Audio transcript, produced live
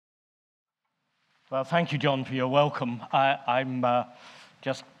Well, thank you, John, for your welcome. I'm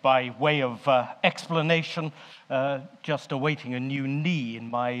just by way of explanation, just awaiting a new knee in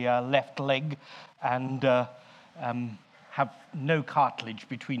my left leg and have no cartilage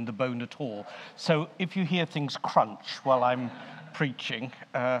between the bone at all. So if you hear things crunch while I'm preaching,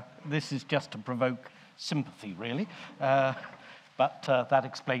 this is just to provoke sympathy, really. But that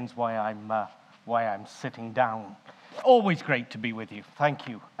explains why I'm sitting down. Always great to be with you. Thank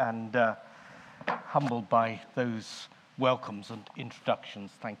you. And humbled by those welcomes and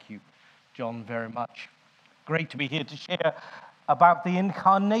introductions. Thank you, John, very much. Great to be here to share about the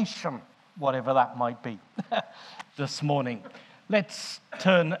incarnation, whatever that might be, this morning. Let's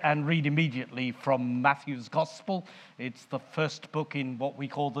turn and read immediately from Matthew's Gospel. It's the first book in what we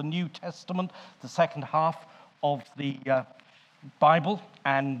call the New Testament, the second half of the Bible.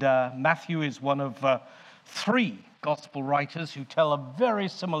 And Matthew is one of three Gospel writers who tell a very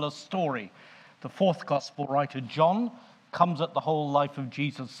similar story. The fourth Gospel writer, John, comes at the whole life of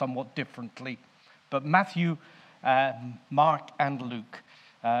Jesus somewhat differently. But Matthew, Mark, and Luke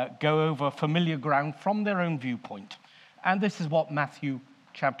go over familiar ground from their own viewpoint. And this is what Matthew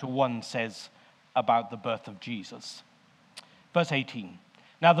chapter 1 says about the birth of Jesus. Verse 18.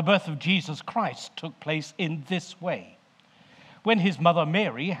 Now the birth of Jesus Christ took place in this way. When his mother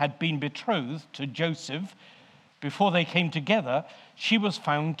Mary had been betrothed to Joseph, before they came together, she was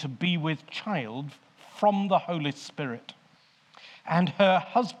found to be with child from the Holy Spirit. And her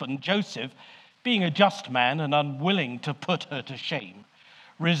husband, Joseph, being a just man and unwilling to put her to shame,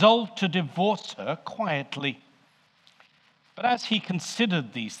 resolved to divorce her quietly. But as he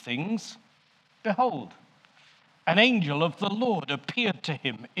considered these things, behold, an angel of the Lord appeared to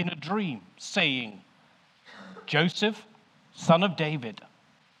him in a dream, saying, Joseph, son of David,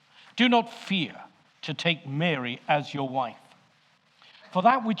 do not fear to take Mary as your wife. For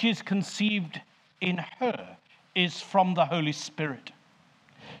that which is conceived in her is from the Holy Spirit.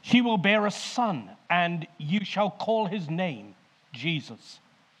 She will bear a son, and you shall call his name Jesus,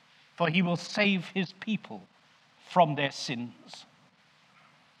 for he will save his people from their sins.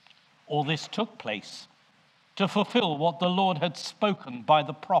 All this took place to fulfill what the Lord had spoken by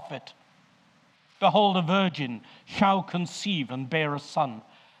the prophet. Behold, a virgin shall conceive and bear a son,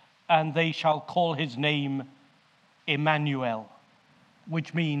 and they shall call his name Emmanuel,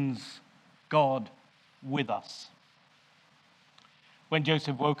 which means God with us. When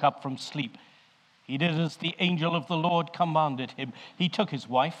Joseph woke up from sleep, he did as the angel of the Lord commanded him. He took his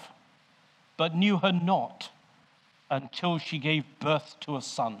wife, but knew her not until she gave birth to a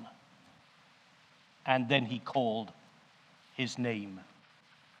son. And then he called his name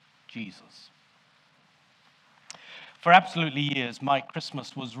Jesus. For absolutely years, my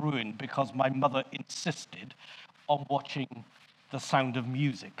Christmas was ruined because my mother insisted on watching The Sound of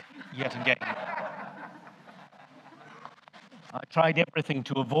Music yet again. I tried everything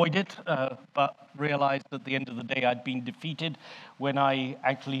to avoid it, but realized at the end of the day I'd been defeated when I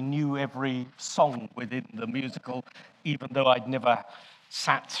actually knew every song within the musical, even though I'd never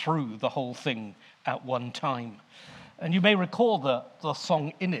sat through the whole thing at one time. And you may recall the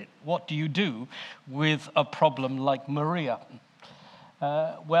song in it, What Do You Do with a Problem Like Maria?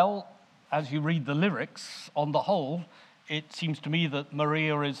 Well, as you read the lyrics, on the whole, it seems to me that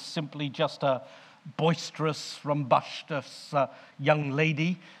Maria is simply just a boisterous, rumbustious young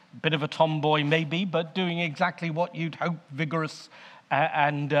lady, a bit of a tomboy maybe, but doing exactly what you'd hope vigorous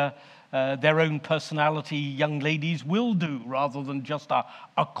and their own personality young ladies will do, rather than just a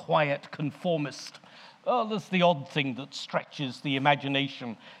quiet conformist. Oh, there's the odd thing that stretches the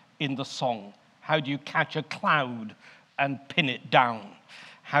imagination in the song. How do you catch a cloud and pin it down?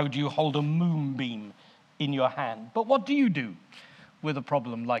 How do you hold a moonbeam in your hand? But what do you do with a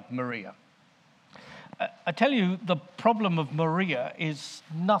problem like Maria? I tell you, the problem of Maria is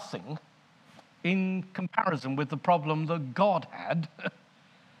nothing in comparison with the problem that God had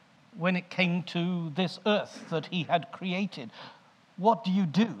when it came to this earth that he had created. What do you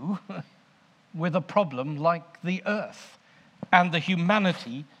do with a problem like the earth and the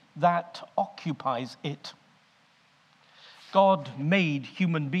humanity that occupies it? God made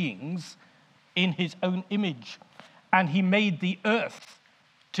human beings in his own image, and he made the earth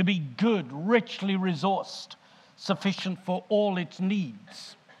to be good, richly resourced, sufficient for all its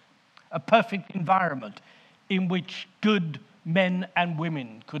needs, a perfect environment in which good men and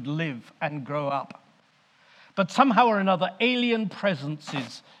women could live and grow up. But somehow or another, alien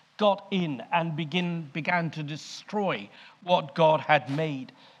presences got in and began to destroy what God had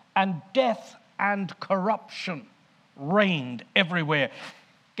made. And death and corruption reigned everywhere,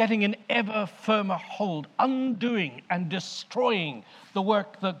 getting an ever firmer hold, undoing and destroying the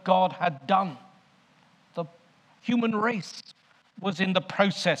work that God had done. human race was in the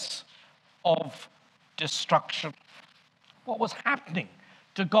process of destruction. What was happening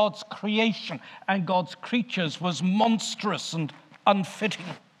to God's creation and God's creatures was monstrous and unfitting.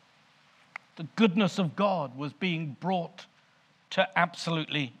 The goodness of God was being brought to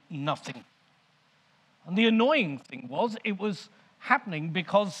absolutely nothing. And the annoying thing was, it was happening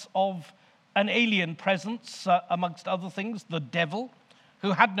because of an alien presence, amongst other things, the devil,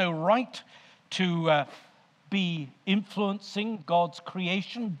 who had no right to be influencing God's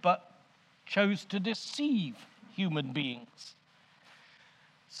creation, but chose to deceive human beings.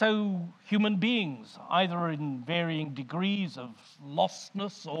 So human beings, either in varying degrees of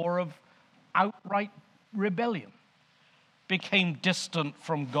lostness or of outright rebellion, became distant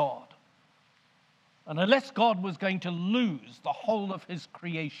from God. And unless God was going to lose the whole of his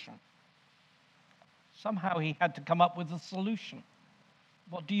creation, somehow he had to come up with a solution.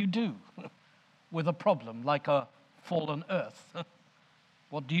 What do you do with a problem like a fallen earth?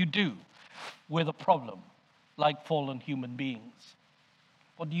 What do you do with a problem like fallen human beings?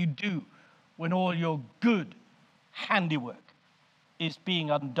 What do you do when all your good handiwork is being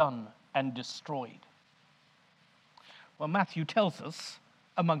undone and destroyed? Well, Matthew tells us,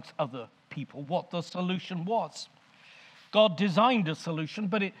 amongst other people, what the solution was. God designed a solution,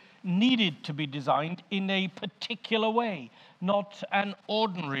 but it needed to be designed in a particular way, not an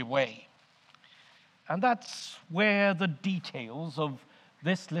ordinary way. And that's where the details of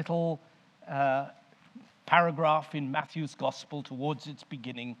this little paragraph in Matthew's Gospel towards its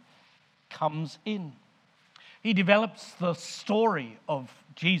beginning comes in. He develops the story of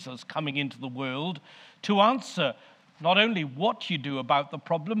Jesus coming into the world to answer not only what you do about the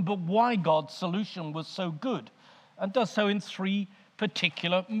problem, but why God's solution was so good, and does so in three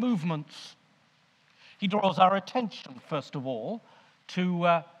particular movements. He draws our attention, first of all, to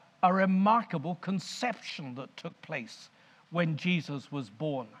a remarkable conception that took place when Jesus was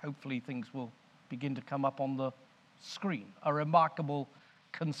born. Hopefully things will begin to come up on the screen. A remarkable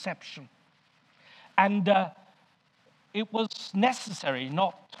conception. And it was necessary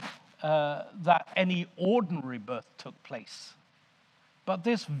not that any ordinary birth took place, but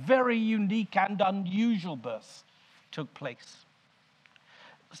this very unique and unusual birth took place.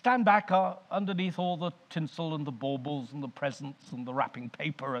 Stand back underneath all the tinsel and the baubles and the presents and the wrapping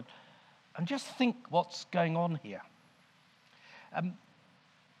paper and just think what's going on here.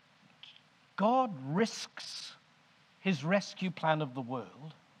 God risks his rescue plan of the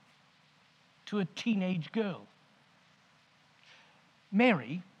world to a teenage girl.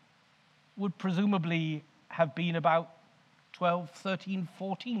 Mary would presumably have been about 12, 13,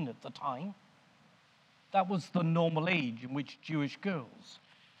 14 at the time. That was the normal age in which Jewish girls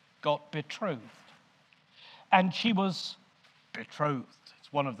got betrothed. And she was betrothed.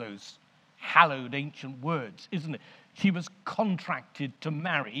 It's one of those hallowed ancient words, isn't it? She was contracted to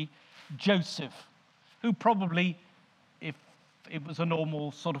marry Joseph, who probably, if it was a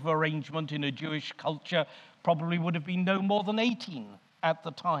normal sort of arrangement in a Jewish culture, probably would have been no more than 18 at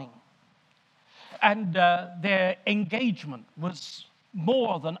the time. And their engagement was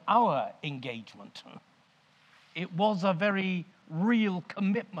more than our engagement. It was a very real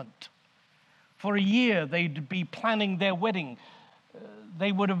commitment. For a year, they'd be planning their wedding.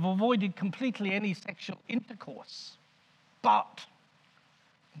 They would have avoided completely any sexual intercourse, but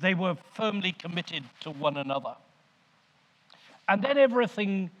they were firmly committed to one another. And then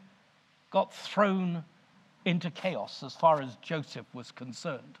everything got thrown into chaos as far as Joseph was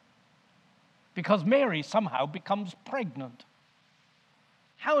concerned, because Mary somehow becomes pregnant.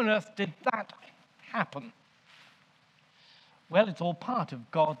 How on earth did that happen? Well, it's all part of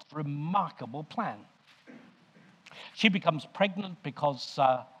God's remarkable plan. She becomes pregnant because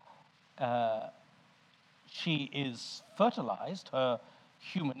she is fertilized. Her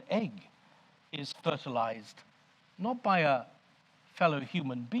human egg is fertilized not by a fellow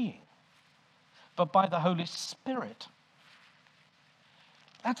human being, but by the Holy Spirit.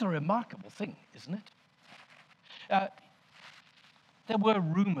 That's a remarkable thing, isn't it? There were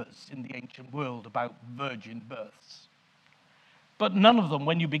rumors in the ancient world about virgin births, but none of them,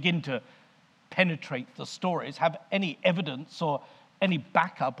 when you begin to penetrate the stories, have any evidence or any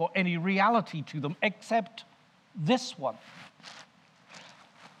backup or any reality to them, except this one.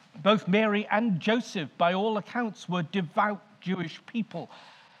 Both Mary and Joseph, by all accounts, were devout Jewish people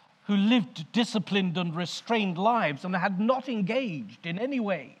who lived disciplined and restrained lives and had not engaged in any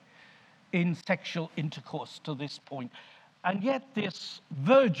way in sexual intercourse to this point. And yet this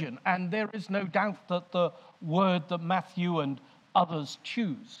virgin, and there is no doubt that the word that Matthew and others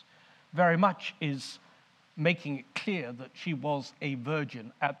choose very much is making it clear that she was a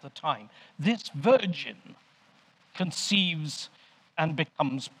virgin at the time. This virgin conceives, and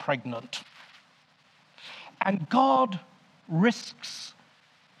becomes pregnant. And God risks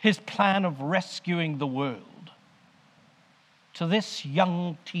his plan of rescuing the world to this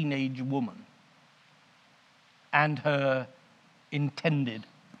young teenage woman and her intended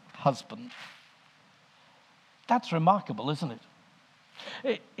husband. That's remarkable, isn't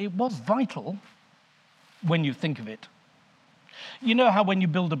it? It was vital when you think of it. You know how when you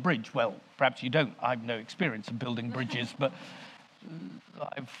build a bridge, well, perhaps you don't, I've no experience of building bridges, but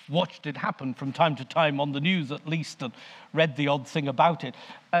I've watched it happen from time to time on the news at least, and read the odd thing about it.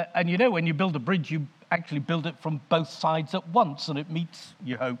 And you know, when you build a bridge, you actually build it from both sides at once, and it meets,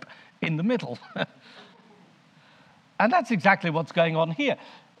 you hope, in the middle. And that's exactly what's going on here.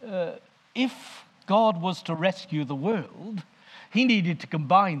 If God was to rescue the world, he needed to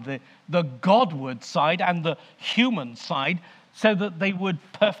combine the Godward side and the human side so that they would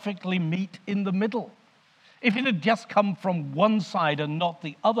perfectly meet in the middle. If it had just come from one side and not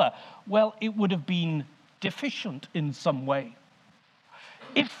the other, well, it would have been deficient in some way.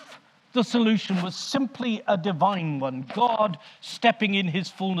 If the solution was simply a divine one, God stepping in his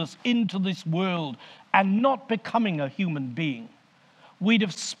fullness into this world and not becoming a human being, we'd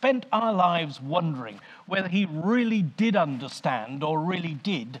have spent our lives wondering whether he really did understand or really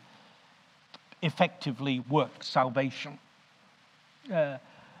did effectively work salvation.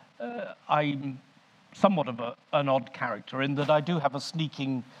 I'm somewhat of an odd character in that I do have a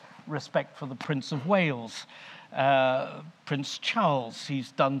sneaking respect for the Prince of Wales, Prince Charles.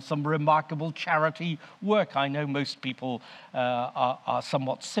 He's done some remarkable charity work. I know most people are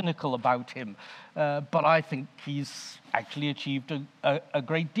somewhat cynical about him, but I think he's actually achieved a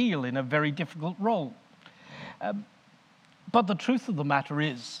great deal in a very difficult role. But the truth of the matter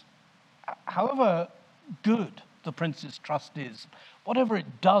is, however good the Prince's Trust is, whatever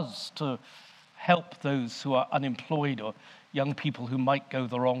it does to help those who are unemployed or young people who might go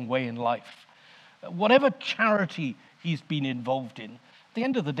the wrong way in life, whatever charity he's been involved in, at the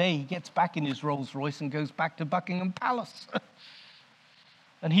end of the day, he gets back in his Rolls Royce and goes back to Buckingham Palace.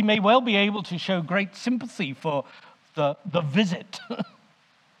 And he may well be able to show great sympathy for the visit,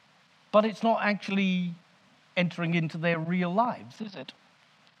 but it's not actually entering into their real lives, is it?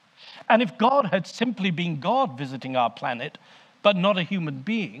 And if God had simply been God visiting our planet, but not a human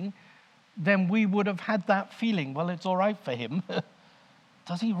being, then we would have had that feeling, well, it's all right for him.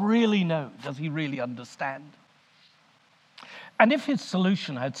 Does he really know? Does he really understand? And if his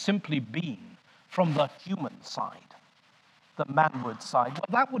solution had simply been from the human side, the manward side, well,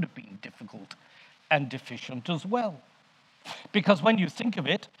 that would have been difficult and deficient as well. Because when you think of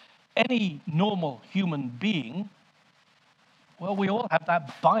it, any normal human being, well, we all have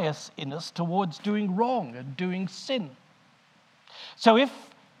that bias in us towards doing wrong and doing sin. So if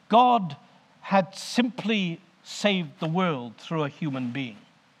God had simply saved the world through a human being,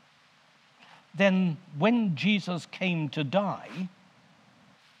 then when Jesus came to die,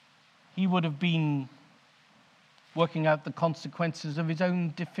 he would have been working out the consequences of his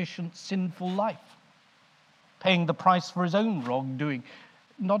own deficient, sinful life, paying the price for his own wrongdoing,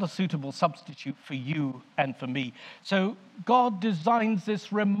 not a suitable substitute for you and for me. So God designs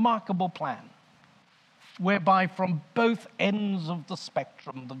this remarkable plan whereby from both ends of the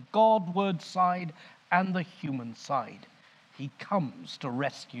spectrum, the Godward side and the human side, he comes to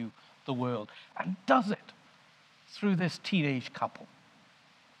rescue the world, and does it through this teenage couple.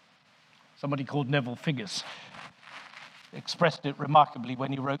 Somebody called Neville Figgis expressed it remarkably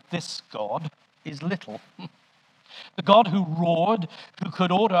when he wrote, "This God is little." The God who roared, who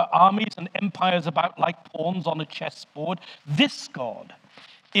could order armies and empires about like pawns on a chessboard, this God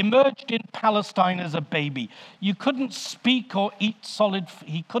emerged in Palestine as a baby. He couldn't speak or eat solid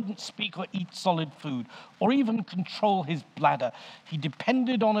food, or even control his bladder. He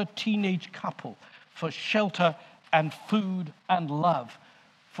depended on a teenage couple for shelter and food and love,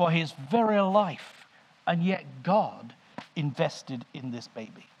 for his very life. And yet God invested in this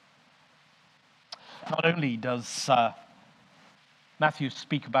baby. Not only does Matthew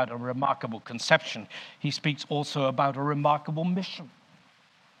speak about a remarkable conception, he speaks also about a remarkable mission.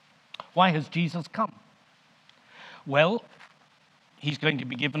 Why has Jesus come? Well, he's going to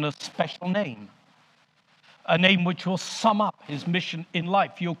be given a special name, a name which will sum up his mission in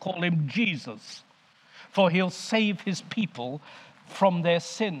life. You'll call him Jesus, for he'll save his people from their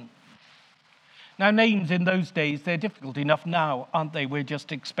sin. Now, names in those days, they're difficult enough now, aren't they? We're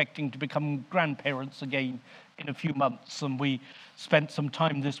just expecting to become grandparents again in a few months, and we spent some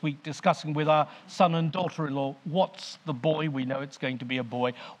time this week discussing with our son and daughter-in-law, what's the boy, we know it's going to be a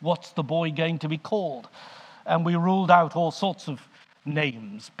boy, what's the boy going to be called? And we ruled out all sorts of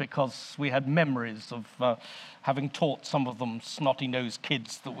names because we had memories of having taught some of them snotty-nosed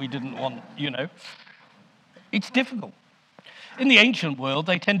kids that we didn't want. It's difficult. In the ancient world,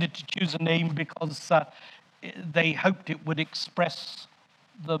 they tended to choose a name because they hoped it would express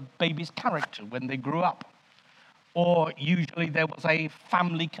the baby's character when they grew up. Or usually there was a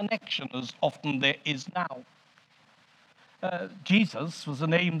family connection, as often there is now. Jesus was a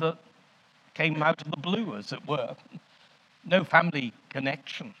name that came out of the blue, as it were. No family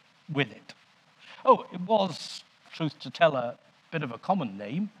connection with it. Oh, it was, truth to tell, a bit of a common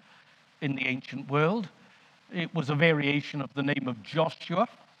name in the ancient world. It was a variation of the name of Joshua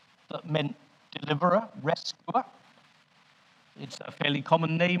that meant deliverer, rescuer. It's a fairly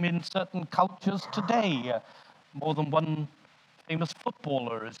common name in certain cultures today. More than one famous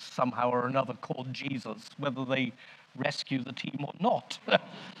footballer is somehow or another called Jesus, whether they rescue the team or not.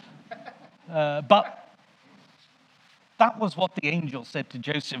 But that was what the angel said to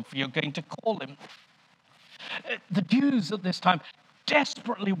Joseph, you're going to call him. The Jews at this time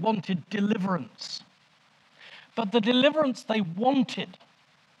desperately wanted deliverance. But the deliverance they wanted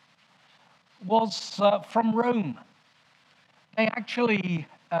was from Rome. They actually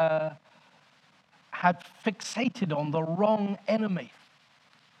had fixated on the wrong enemy.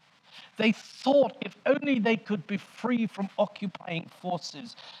 They thought if only they could be free from occupying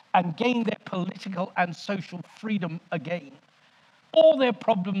forces and gain their political and social freedom again, all their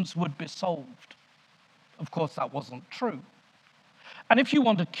problems would be solved. Of course, that wasn't true. And if you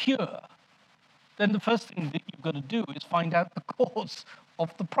want a cure, then the first thing that you've got to do is find out the cause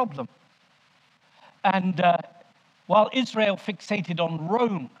of the problem. And while Israel fixated on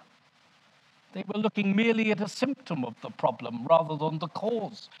Rome, they were looking merely at a symptom of the problem rather than the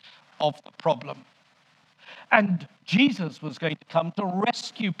cause of the problem. And Jesus was going to come to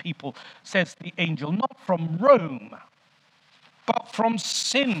rescue people, says the angel, not from Rome, but from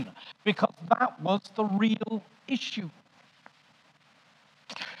sin, because that was the real issue.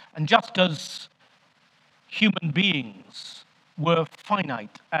 And just as human beings were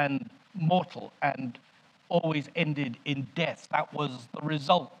finite and mortal and always ended in death, that was the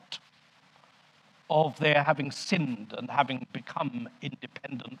result of their having sinned and having become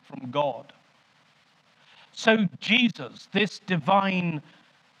independent from God. So Jesus, this divine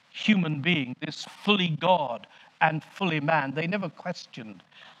human being, this fully God and fully man, they never questioned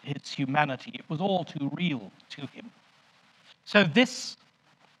his humanity. It was all too real to him. So this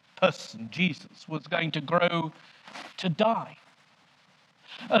person, Jesus, was going to grow to die.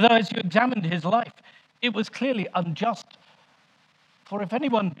 Although as you examined his life, it was clearly unjust. For if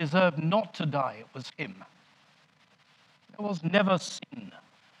anyone deserved not to die, it was him. There was never sin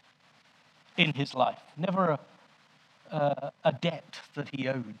in his life, never a debt that he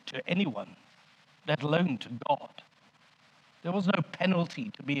owed to anyone, let alone to God. There was no penalty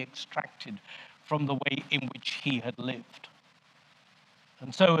to be extracted from the way in which he had lived.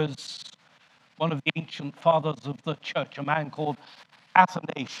 And so as one of the ancient fathers of the church, a man called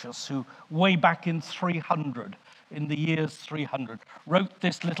Athanasius, who way back in 300, in the years 300, wrote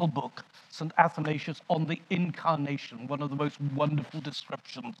this little book, St. Athanasius on the Incarnation, one of the most wonderful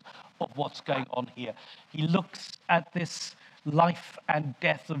descriptions of what's going on here. He looks at this life and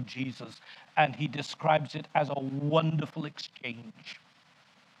death of Jesus, and he describes it as a wonderful exchange.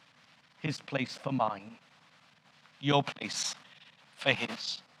 His place for mine, your place for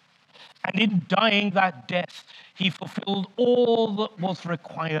his. And in dying that death, he fulfilled all that was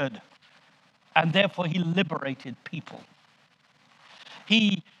required, and therefore he liberated people.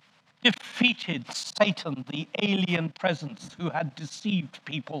 He defeated Satan, the alien presence who had deceived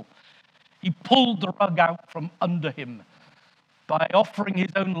people. He pulled the rug out from under him by offering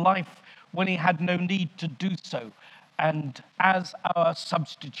his own life when he had no need to do so, and as our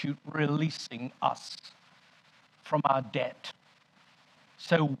substitute, releasing us from our debt,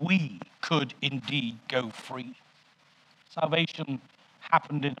 so we could indeed go free. Salvation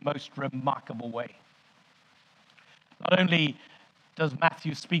happened in a most remarkable way. Not only does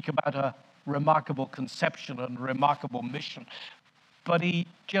Matthew speak about a remarkable conception and remarkable mission, but he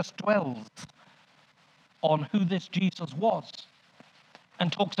just dwells on who this Jesus was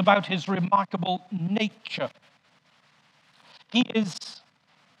and talks about his remarkable nature. He is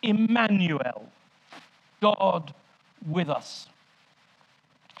Emmanuel, God with us.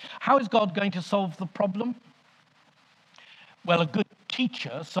 How is God going to solve the problem? Well, a good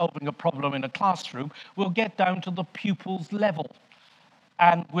teacher solving a problem in a classroom will get down to the pupil's level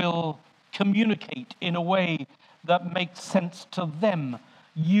and will communicate in a way that makes sense to them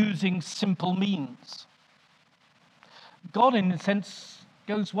using simple means. God, in a sense,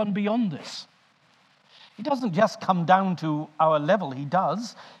 goes one beyond this. He doesn't just come down to our level.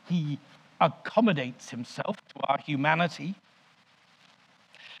 He accommodates himself to our humanity.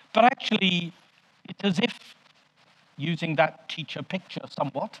 But actually, it's as if, using that teacher picture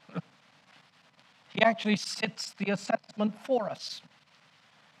somewhat, he actually sits the assessment for us.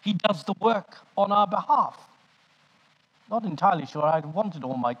 He does the work on our behalf. Not entirely sure I wanted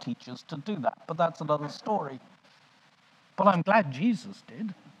all my teachers to do that, but that's another story. But I'm glad Jesus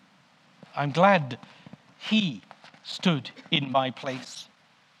did. I'm glad he stood in my place.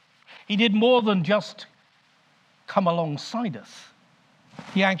 He did more than just come alongside us.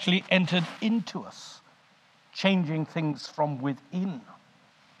 He actually entered into us, changing things from within.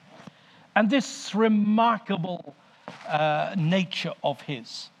 And this remarkable nature of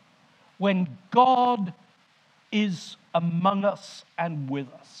his, when God is among us and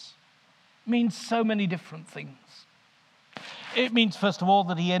with us, means so many different things. It means, first of all,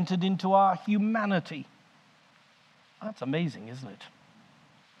 that he entered into our humanity. That's amazing, isn't it?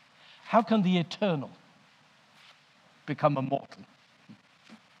 How can the eternal become immortal?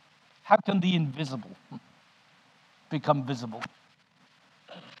 How can the invisible become visible?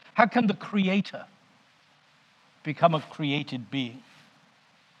 How can the creator become a created being?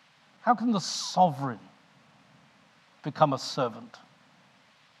 How can the sovereign become a servant?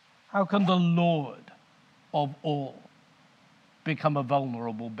 How can the Lord of all become a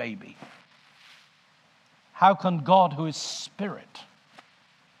vulnerable baby? How can God, who is spirit,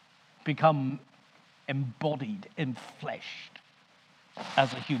 become embodied, enfleshed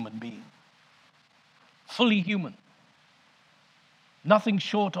as a human being? Fully human. Nothing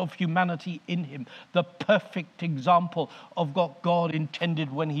short of humanity in him. The perfect example of what God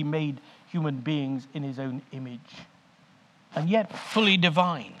intended when he made human beings in his own image. And yet fully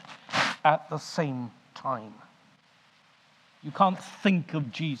divine at the same time. You can't think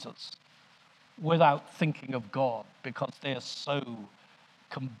of Jesus without thinking of God, because they are so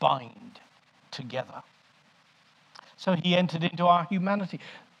combined together. So he entered into our humanity.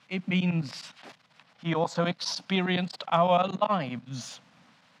 It means he also experienced our lives,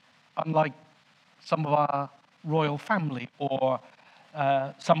 unlike some of our royal family or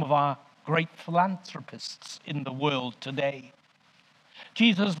some of our great philanthropists in the world today.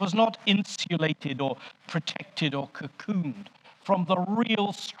 Jesus was not insulated or protected or cocooned from the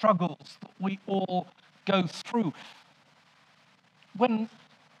real struggles that we all go through. When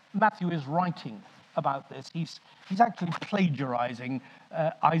Matthew is writing about this, he's actually plagiarizing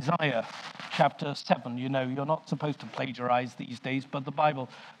Isaiah chapter 7. You know, you're not supposed to plagiarize these days, but the Bible,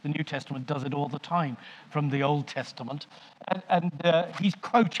 the New Testament, does it all the time from the Old Testament. And he's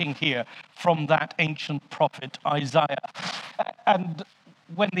quoting here from that ancient prophet Isaiah. And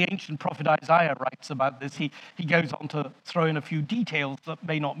when the ancient prophet Isaiah writes about this, he goes on to throw in a few details that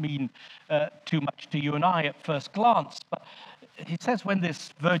may not mean too much to you and I at first glance. But he says when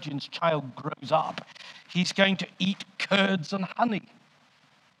this virgin's child grows up, he's going to eat curds and honey.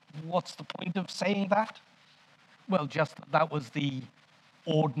 What's the point of saying that? Well, just that was the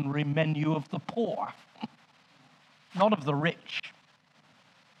ordinary menu of the poor, not of the rich.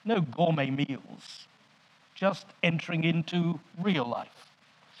 No gourmet meals, just entering into real life.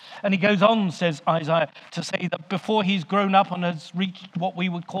 And he goes on, says Isaiah, to say that before he's grown up and has reached what we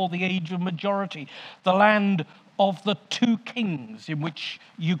would call the age of majority, the land of the two kings in which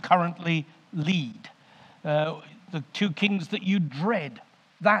you currently lead, the two kings that you dread,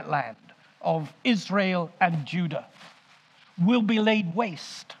 that land of Israel and Judah, will be laid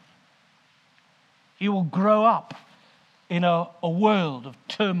waste. He will grow up in a world of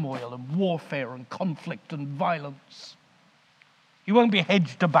turmoil and warfare and conflict and violence. He won't be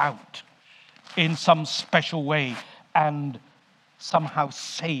hedged about in some special way and somehow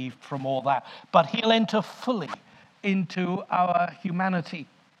saved from all that, but he'll enter fully into our humanity.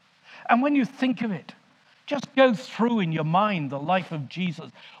 And when you think of it, just go through in your mind the life of Jesus.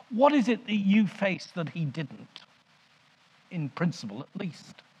 What is it that you face that he didn't? In principle, at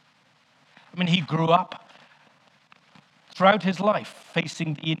least. I mean, he grew up throughout his life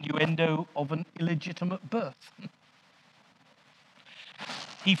facing the innuendo of an illegitimate birth.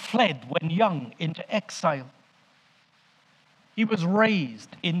 He fled when young into exile. He was raised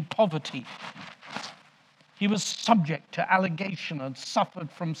in poverty. He was subject to allegation and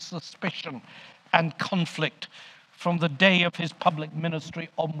suffered from suspicion and conflict from the day of his public ministry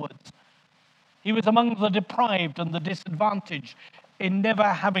onwards. He was among the deprived and the disadvantaged in never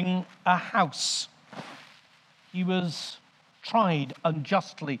having a house. He was tried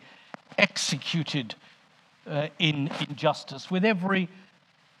unjustly, executed in injustice, with every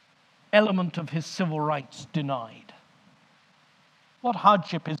element of his civil rights denied. What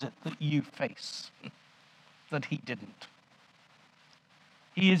hardship is it that you face? that he didn't.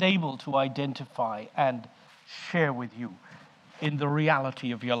 He is able to identify and share with you in the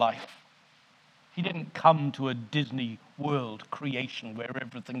reality of your life. He didn't come to a Disney World creation where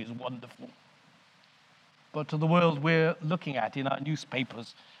everything is wonderful, but to the world we're looking at in our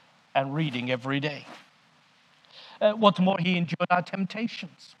newspapers and reading every day. What's more, he endured our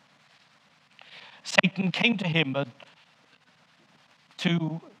temptations. Satan came to him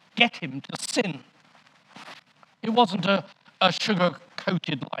to get him to sin. It wasn't a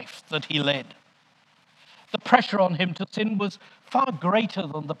sugar-coated life that he led. The pressure on him to sin was far greater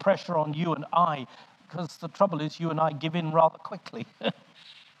than the pressure on you and I, because the trouble is you and I give in rather quickly.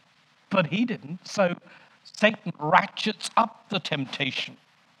 But he didn't, so Satan ratchets up the temptation.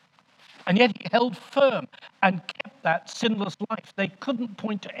 And yet he held firm and kept that sinless life. They couldn't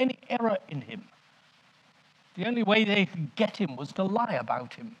point to any error in him. The only way they could get him was to lie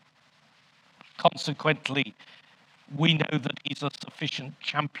about him. Consequently, we know that he's a sufficient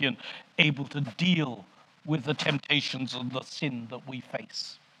champion, able to deal with the temptations and the sin that we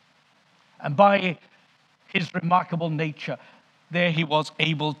face. And by his remarkable nature, there he was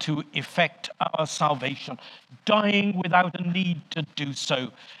able to effect our salvation, dying without a need to do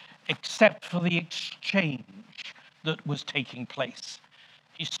so, except for the exchange that was taking place.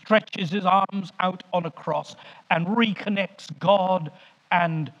 He stretches his arms out on a cross and reconnects God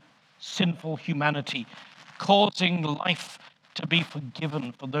and sinful humanity, causing life to be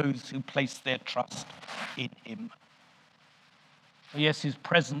forgiven for those who place their trust in him. Yes, his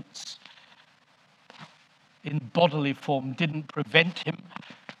presence in bodily form didn't prevent him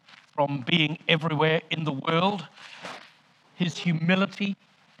from being everywhere in the world. His humility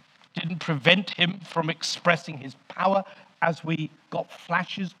didn't prevent him from expressing his power, as we got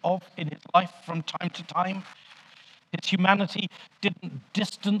flashes of in his life from time to time. His humanity didn't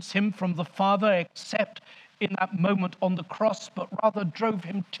distance him from the Father except in that moment on the cross, but rather drove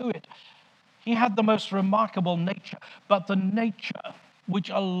him to it. He had the most remarkable nature, but the nature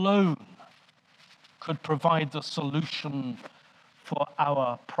which alone could provide the solution for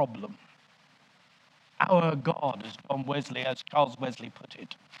our problem. Our God, as Charles Wesley put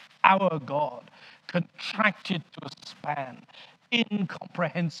it, our God, contracted to a span,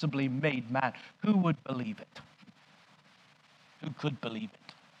 incomprehensibly made man. Who would believe it? Who could believe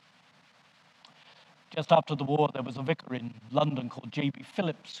it? Just after the war, there was a vicar in London called J.B.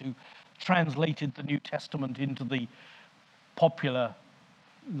 Phillips who translated the New Testament into the popular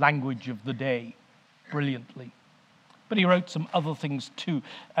language of the day brilliantly. But he wrote some other things too.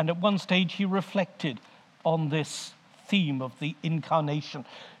 And at one stage, he reflected on this theme of the incarnation.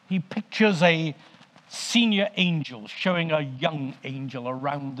 He pictures a senior angel showing a young angel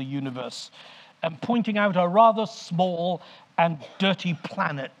around the universe and pointing out a rather small and dirty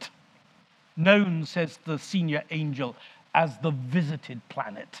planet, known, says the senior angel, as the visited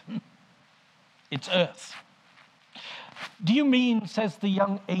planet. It's Earth. Do you mean, says the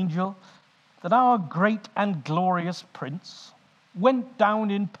young angel, that our great and glorious prince went down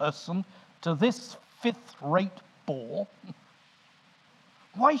in person to this fifth-rate bore?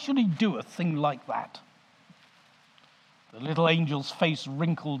 Why should he do a thing like that? The little angel's face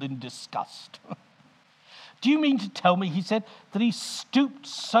wrinkled in disgust. Do you mean to tell me, he said, that he stooped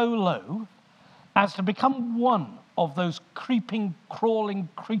so low as to become one of those creeping, crawling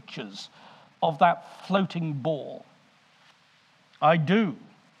creatures of that floating ball? I do,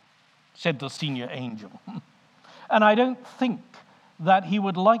 said the senior angel. And I don't think that he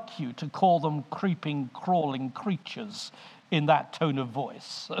would like you to call them creeping, crawling creatures in that tone of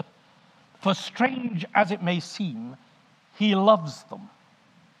voice. For strange as it may seem, he loves them.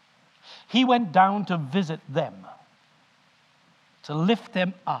 He went down to visit them, to lift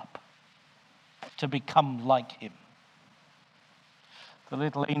them up, to become like him. The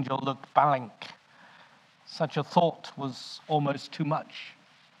little angel looked blank. Such a thought was almost too much,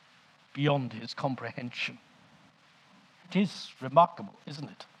 beyond his comprehension. It is remarkable, isn't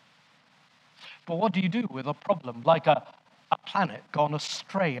it? But what do you do with a problem like a planet gone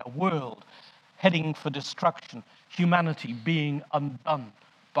astray, a world heading for destruction, humanity being undone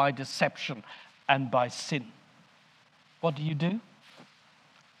by deception and by sin? What do?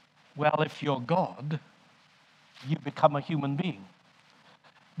 Well, if you're God, you become a human being.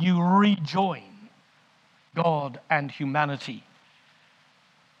 You rejoin God and humanity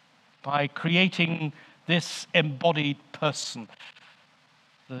by creating this embodied person,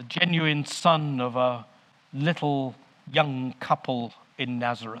 the genuine son of a little young couple in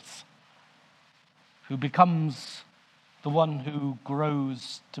Nazareth, who becomes the one who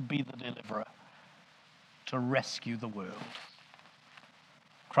grows to be the deliverer, to rescue the world.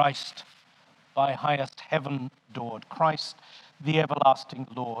 Christ by highest heaven adored. Christ, the everlasting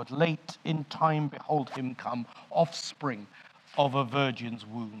Lord, late in time behold him come, offspring of a virgin's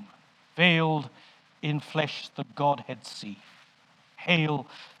womb, veiled in flesh the Godhead see. Hail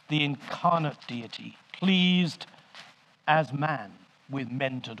the incarnate deity, pleased as man with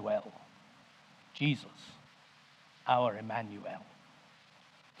men to dwell. Jesus, our Emmanuel.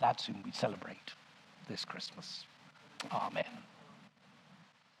 That's whom we celebrate this Christmas. Amen.